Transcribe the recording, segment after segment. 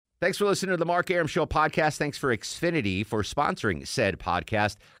Thanks for listening to the Mark Arum Show podcast. Thanks for Xfinity for sponsoring said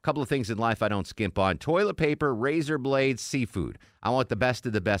podcast. A couple of things in life I don't skimp on. Toilet paper, razor blades, seafood. I want the best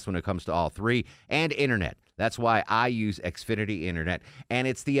of the best when it comes to all three. And internet. That's why I use Xfinity Internet. And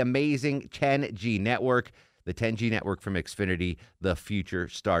it's the amazing 10G network. The 10G network from Xfinity. The future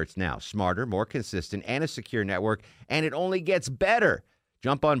starts now. Smarter, more consistent, and a secure network. And it only gets better.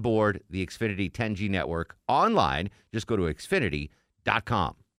 Jump on board the Xfinity 10G network online. Just go to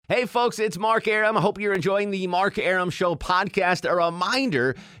Xfinity.com. Hey, folks, it's Mark Arum. I hope you're enjoying the Mark Arum Show podcast. A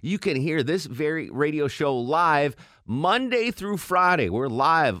reminder, you can hear this very radio show live Monday through Friday. We're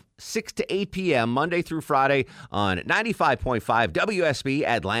live 6 to 8 p.m. Monday through Friday on 95.5 WSB,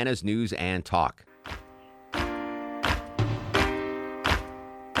 Atlanta's News and Talk.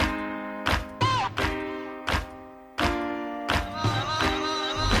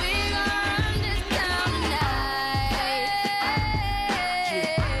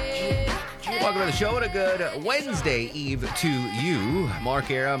 Welcome to the show and a good Wednesday Eve to you.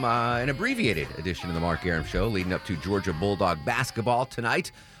 Mark Arum, an abbreviated edition of the Mark Arum Show leading up to Georgia Bulldog basketball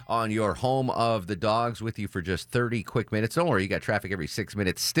tonight on your home of the Dogs with you for just 30 quick minutes. Don't worry, you got traffic every 6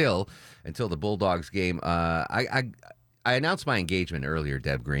 minutes still until the Bulldogs game. I announced my engagement earlier,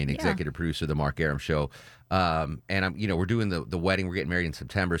 Deb Green, executive producer of the Mark Arum Show. And we're doing the wedding. We're getting married in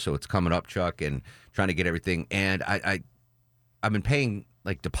September, so it's coming up, Chuck, and trying to get everything. And I've been paying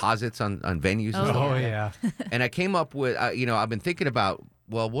like deposits on venues and stuff. Oh, yeah. And I came up with, I've been thinking about,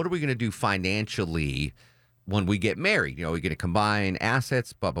 well, what are we going to do financially when we get married? We're going to combine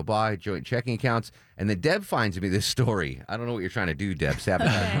assets, blah, blah, blah, joint checking accounts. And then Deb finds me this story. I don't know what you're trying to do, Deb,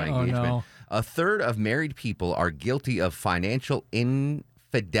 sabotage my engagement. No. A third of married people are guilty of financial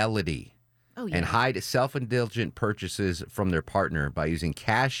infidelity and hide self-indulgent purchases from their partner by using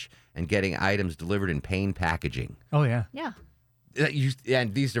cash and getting items delivered in plain packaging. Oh, yeah. Yeah.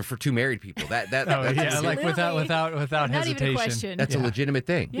 And these are for two married people. That's like without Not hesitation. even a question. That's a legitimate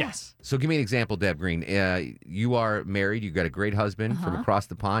thing. Yes. So give me an example, Deb Green. You are married. You've got a great husband from across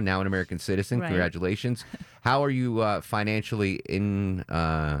the pond, now an American citizen. Right. Congratulations. How are you financially an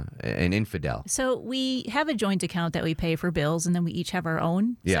infidel? So we have a joint account that we pay for bills, and then we each have our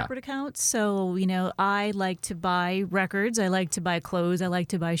own separate accounts. So, I like to buy records. I like to buy clothes. I like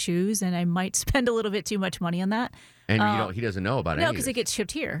to buy shoes, and I might spend a little bit too much money on that. And he doesn't know about it. No, because it gets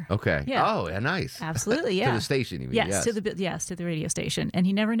shipped here. Okay. Yeah. Oh, yeah, nice. Absolutely, yeah. To the station, you mean? Yes, to the radio station. And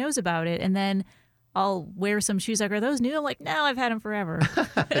he never knows about it. And then I'll wear some shoes like, are those new? I'm like, no, I've had them forever.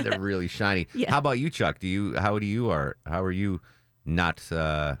 They're really shiny. Yeah. How about you, Chuck? How are you not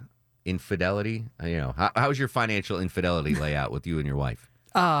infidelity? How's your financial infidelity layout with you and your wife?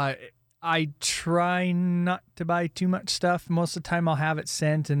 I try not to buy too much stuff. Most of the time I'll have it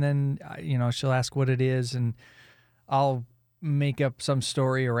sent, and then, she'll ask what it is, and I'll make up some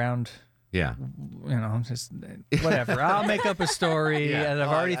story around, just whatever. I'll make up a story that I've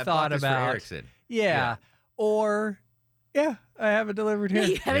already thought about. For Erickson. Yeah. Or, I have it delivered here.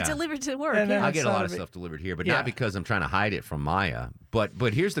 You have it delivered to work. And I get a lot of stuff delivered here, but not because I'm trying to hide it from Maya. But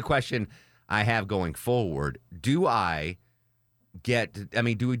here's the question I have going forward. Do we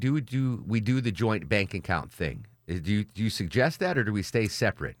do the joint bank account thing? Do you suggest that, or do we stay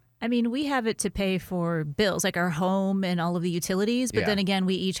separate? I mean, we have it to pay for bills, like our home and all of the utilities. But then again,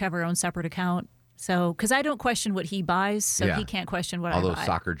 we each have our own separate account. So, because I don't question what he buys, so he can't question what I buy. All those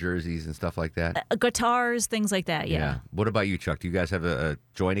soccer jerseys and stuff like that? Guitars, things like that, yeah. What about you, Chuck? Do you guys have a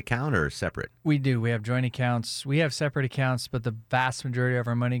joint account or separate? We do. We have joint accounts. We have separate accounts, but the vast majority of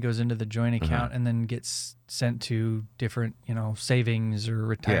our money goes into the joint account and then gets sent to different, savings or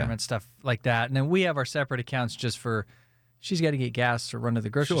retirement stuff like that. And then we have our separate accounts just for, she's got to get gas or run to the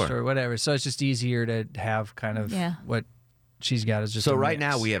grocery store or whatever. So it's just easier to have kind of what she's got is just so right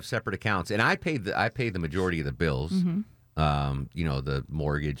now we have separate accounts, and I pay the majority of the bills, the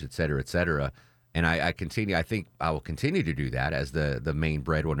mortgage, et cetera, and I continue. I think I will continue to do that as the main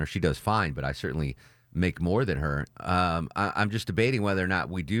breadwinner. She does fine, but I certainly make more than her. I'm just debating whether or not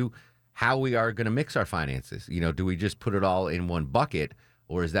how we are going to mix our finances. Do we just put it all in one bucket,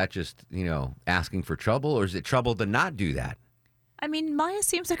 or is that just asking for trouble, or is it trouble to not do that? I mean, Maya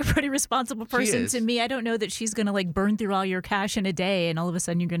seems like a pretty responsible person to me. I don't know that she's going to burn through all your cash in a day, and all of a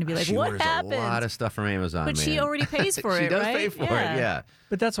sudden you're going to be like, "What happened?" She orders a lot of stuff from Amazon, but she already pays for it. She does right? pay for it, yeah.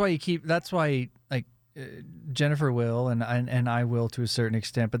 But that's why Jennifer will, and I will to a certain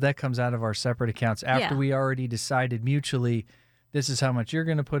extent. But that comes out of our separate accounts after we already decided mutually. This is how much you're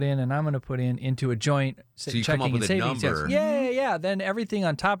going to put in, and I'm going to put into a joint checking come up with and savings. a number. Yeah. Then everything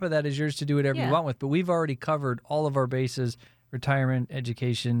on top of that is yours to do whatever you want with. But we've already covered all of our bases: retirement,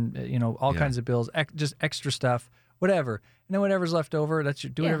 education, all kinds of bills, just extra stuff. whatever. And then whatever's left over,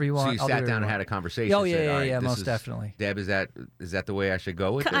 do whatever you want. So you sat down and had a conversation. Oh, said, yeah, most definitely. Deb, is that the way I should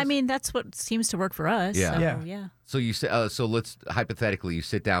go with this? I mean, that's what seems to work for us. Yeah. So, yeah. So you say, so let's hypothetically, you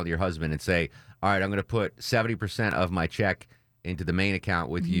sit down with your husband and say, all right, I'm going to put 70% of my check into the main account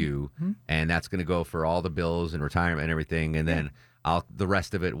with you, and that's going to go for all the bills and retirement and everything, and then the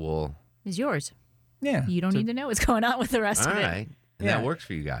rest of it is yours. Yeah. You don't need to know what's going on with the rest of it. All right. And that works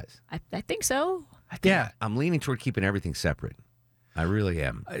for you guys. I think so. I'm leaning toward keeping everything separate. I really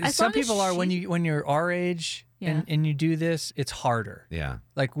am. Some people are when you're our age and you do this, it's harder. Yeah.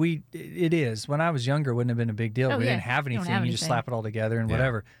 Like it is. When I was younger, it wouldn't have been a big deal. We didn't have anything. You just slap it all together and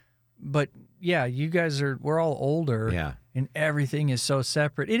whatever. But yeah, you guys we're all older, and everything is so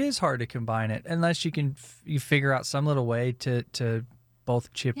separate. It is hard to combine it unless you figure out some little way to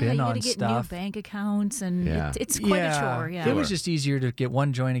both chip in on get stuff. New bank accounts, and it's quite a chore. Yeah, it was just easier to get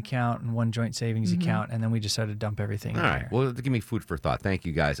one joint account and one joint savings account, and then we just had to dump everything. All right. Well, give me food for thought. Thank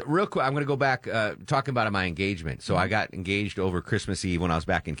you, guys. Real quick, I'm going to go back talking about my engagement. So I got engaged over Christmas Eve when I was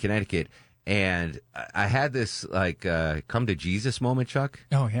back in Connecticut. And I had this come to Jesus moment, Chuck.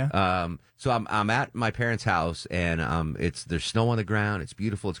 Oh yeah. So I'm at my parents' house, and there's snow on the ground. It's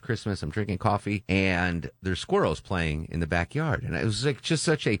beautiful. It's Christmas. I'm drinking coffee, and there's squirrels playing in the backyard, and it was just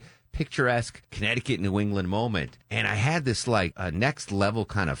such a picturesque Connecticut, New England moment. And I had this next level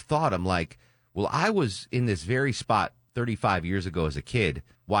kind of thought. I'm like, well, I was in this very spot 35 years ago as a kid,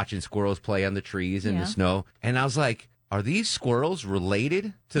 watching squirrels play on the trees in the snow, and I was like, are these squirrels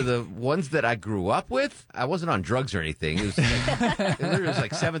related to the ones that I grew up with? I wasn't on drugs or anything. It was it was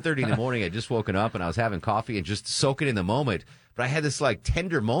like 7:30 in the morning. I just woken up and I was having coffee and just soaking in the moment. But I had this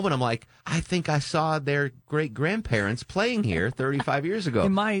tender moment. I'm like, I think I saw their great grandparents playing here 35 years ago.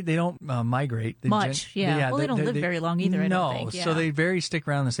 They don't migrate much. Well, they don't live very long either. No, I don't think. So they stick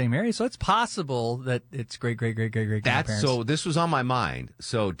around the same area. So it's possible that it's great grandparents. So this was on my mind.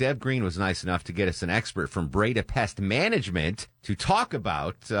 So Deb Green was nice enough to get us an expert from Breda Pest Management to talk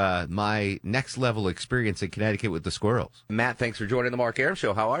about my next level experience in Connecticut with the squirrels. Matt, thanks for joining the Mark Arum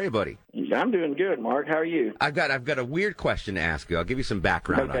Show. How are you, buddy? I'm doing good, Mark. How are you? I've got a weird question to ask you. I'll give you some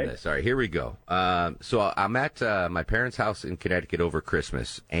background on this. All right, here we go. So I'm at my parents' house in Connecticut over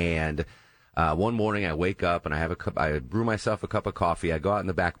Christmas, and one morning I wake up and I brew myself a cup of coffee. I go out in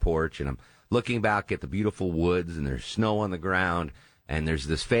the back porch and I'm looking back at the beautiful woods, and there's snow on the ground, and there's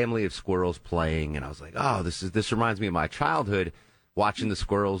this family of squirrels playing, and I was like, oh, this reminds me of my childhood, watching the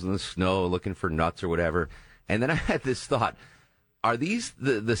squirrels in the snow, looking for nuts or whatever. And then I had this thought. Are these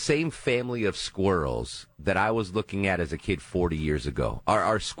the same family of squirrels that I was looking at as a kid 40 years ago?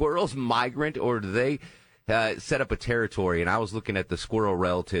 Are squirrels migrant, or do they set up a territory, and I was looking at the squirrel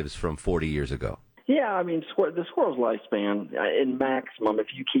relatives from 40 years ago? Yeah, I mean, the squirrel's lifespan, in maximum, if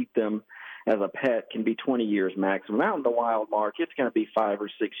you keep them as a pet, can be 20 years maximum. Out in the wild, Mark, it's going to be 5 or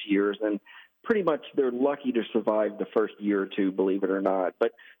 6 years, and pretty much they're lucky to survive the first year or two, believe it or not.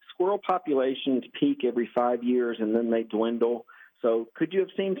 But squirrel populations peak every 5 years, and then they dwindle. So could you have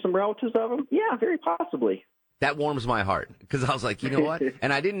seen some relatives of them? Yeah, very possibly. That warms my heart, because I was like, you know what?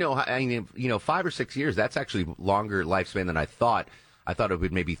 And I didn't know, 5 or 6 years, that's actually longer lifespan than I thought. I thought it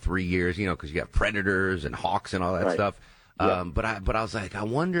would maybe 3 years, because you got predators and hawks and all that stuff. Yeah. But I was like, I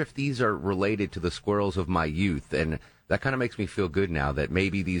wonder if these are related to the squirrels of my youth. And that kind of makes me feel good now that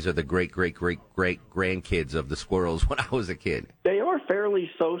maybe these are the great grandkids of the squirrels when I was a kid. They are fairly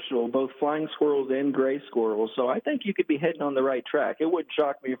social, both flying squirrels and gray squirrels. So I think you could be heading on the right track. It wouldn't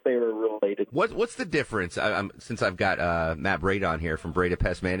shock me if they were related. What's the difference? Since I've got Matt Breda on here from Breda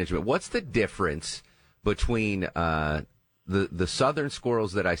Pest Management, what's the difference between the southern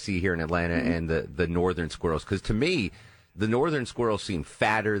squirrels that I see here in Atlanta and the northern squirrels? Because to me, the northern squirrels seem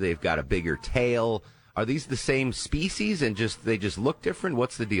fatter. They've got a bigger tail. Are these the same species and they just look different?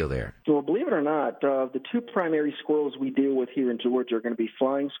 What's the deal there? Well, believe it or not, the two primary squirrels we deal with here in Georgia are going to be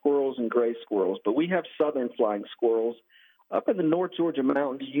flying squirrels and gray squirrels. But we have southern flying squirrels. Up in the North Georgia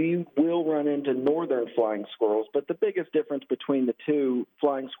mountains, you will run into northern flying squirrels. But the biggest difference between the two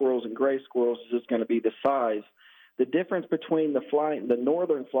flying squirrels and gray squirrels is just going to be the size. The difference between the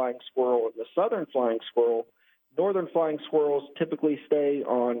northern flying squirrel and the southern flying squirrel, northern flying squirrels typically stay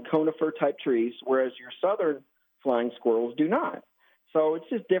on conifer-type trees, whereas your southern flying squirrels do not. So it's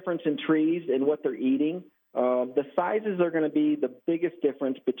just difference in trees and what they're eating. The sizes are going to be the biggest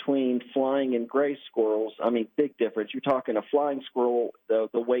difference between flying and gray squirrels. I mean, big difference. You're talking a flying squirrel, the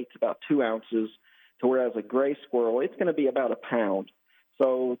weight's about 2 ounces, to whereas a gray squirrel, it's going to be about a pound.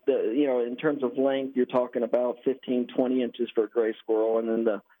 So, in terms of length, you're talking about 15, 20 inches for a gray squirrel, and then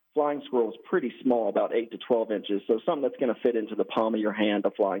the flying squirrel is pretty small, about 8 to 12 inches, so something that's going to fit into the palm of your hand,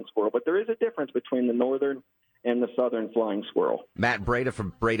 a flying squirrel. But there is a difference between the northern and the southern flying squirrel. Matt Breda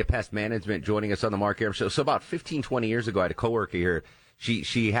from Breda Pest Management joining us on the Mark Arum Show. So about 15, 20 years ago, I had a coworker here.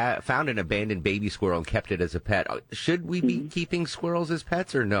 She found an abandoned baby squirrel and kept it as a pet. Should we be keeping squirrels as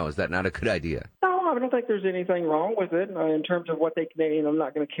pets, or no? Is that not a good idea? No, I don't think there's anything wrong with it in terms of what they can. I'm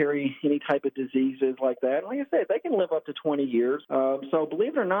not going to carry any type of diseases like that. Like I said, they can live up to 20 years. So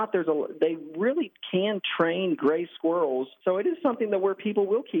believe it or not, they really can train gray squirrels. So it is something that where people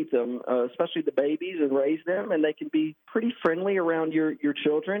will keep them, especially the babies, and raise them, and they can be pretty friendly around your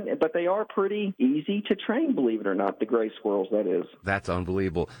children. But they are pretty easy to train, believe it or not, the gray squirrels, that is. That's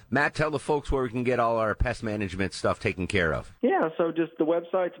unbelievable. Matt, tell the folks where we can get all our pest management stuff taken care of. Yeah, so just the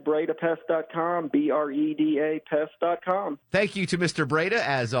website's bredapest.com, BREDA pest.com. Thank you to Mr. Breda,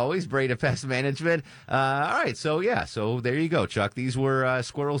 as always, Breda Pest Management. All right, so there you go, Chuck. These were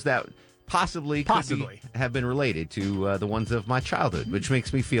squirrels that possibly have been related to the ones of my childhood, which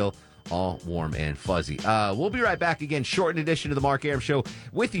makes me feel all warm and fuzzy. We'll be right back again, shortened edition of the Mark Arum Show,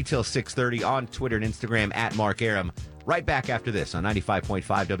 with you till 6:30 on Twitter and Instagram at Mark Arum. Right back after this on 95.5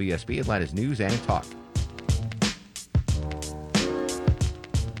 WSB, Atlanta's News and Talk.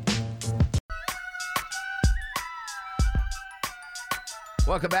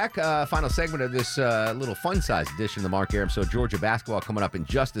 Welcome back. Final segment of this little fun-sized edition of the Mark Arum Show. Georgia basketball coming up in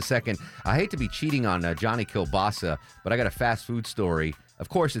just a second. I hate to be cheating on Johnny Kilbasa, but I got a fast food story. Of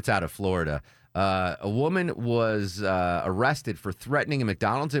course, it's out of Florida. A woman was arrested for threatening a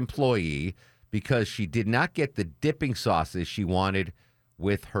McDonald's employee because she did not get the dipping sauces she wanted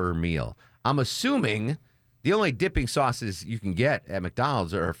with her meal. I'm assuming the only dipping sauces you can get at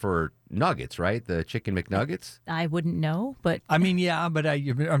McDonald's are for nuggets, right? The chicken McNuggets? I wouldn't know, but... I mean, yeah, but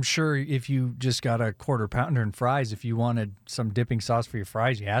I'm sure if you just got a quarter pounder and fries, if you wanted some dipping sauce for your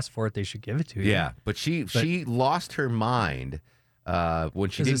fries, you asked for it, they should give it to you. Yeah, but she lost her mind when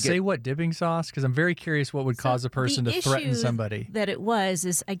she didn't say what dipping sauce? Because I'm very curious what would cause a person to threaten somebody. That it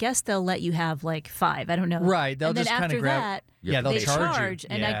was I guess they'll let you have like 5. I don't know. Right. They'll just kind of grab. That, yeah, they'll they charge you.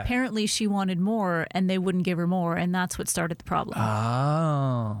 And apparently she wanted more, and they wouldn't give her more, and that's what started the problem.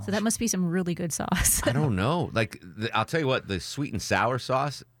 Oh. So that must be some really good sauce. I don't know. I'll tell you what, the sweet and sour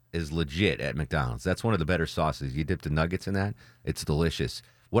sauce is legit at McDonald's. That's one of the better sauces. You dip the nuggets in that, it's delicious.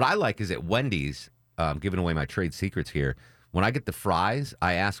 What I like is at Wendy's, giving away my trade secrets here, when I get the fries,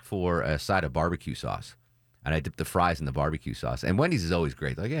 I ask for a side of barbecue sauce. And I dip the fries in the barbecue sauce. And Wendy's is always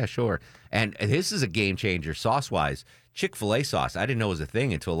great. Like, yeah, sure. And this is a game changer sauce-wise. Chick-fil-A sauce, I didn't know was a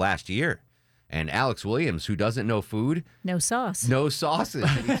thing until last year. And Alex Williams, who doesn't know food. No sauce. No sauces.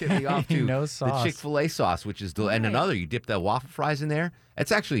 And he tipped me off to no sauce. The Chick-fil-A sauce, which is and another, you dip the waffle fries in there.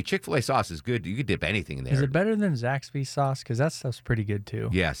 It's actually, Chick-fil-A sauce is good. You could dip anything in there. Is it better than Zaxby's sauce? Because that stuff's pretty good, too.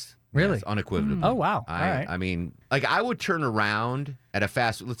 Yes. Really? Yes, unequivocally. Oh, wow. All right. I mean, I would turn around at a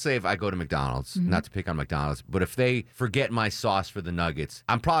let's say if I go to McDonald's, not to pick on McDonald's, but if they forget my sauce for the nuggets,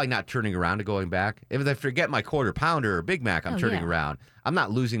 I'm probably not turning around to going back. If they forget my quarter pounder or Big Mac, I'm turning around. I'm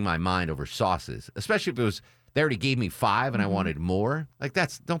not losing my mind over sauces, especially if it was, they already gave me 5 and I wanted more.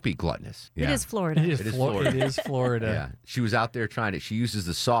 Don't be gluttonous. Yeah. It is Florida. It is Florida. Yeah. She was out there she uses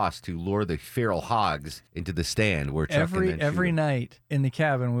the sauce to lure the feral hogs into the stand where Chuck every night in the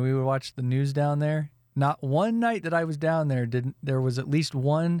cabin when we would watch the news down there. Not one night that I was down there there was at least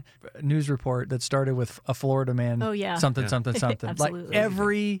one news report that started with a Florida man. Oh yeah, something. Like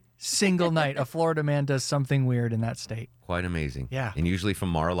every single night, a Florida man does something weird in that state. Quite amazing. Yeah, and usually from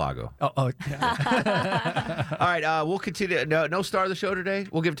Mar-a-Lago. Oh. Yeah. All right, we'll continue. No star of the show today.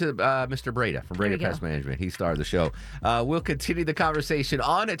 We'll give it to Mr. Breda from Breda Pest Management. He's star of the show. We'll continue the conversation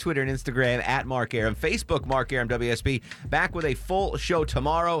on Twitter and Instagram at Mark Arum, Facebook Mark Arum WSB. Back with a full show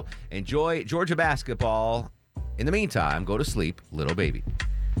tomorrow. Enjoy Georgia basketball. In the meantime, go to sleep, little baby.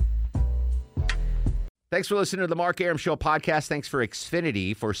 Thanks for listening to the Mark Arum Show podcast. Thanks for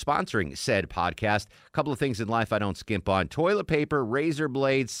Xfinity for sponsoring said podcast. A couple of things in life I don't skimp on. Toilet paper, razor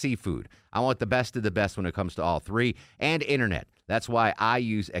blades, seafood. I want the best of the best when it comes to all three. And internet. That's why I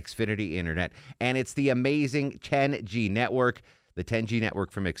use Xfinity Internet. And it's the amazing 10G network. The 10G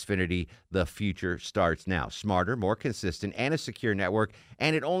network from Xfinity. The future starts now. Smarter, more consistent, and a secure network.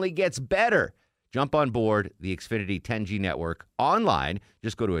 And it only gets better. Jump on board the Xfinity 10G network online.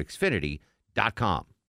 Just go to Xfinity.com.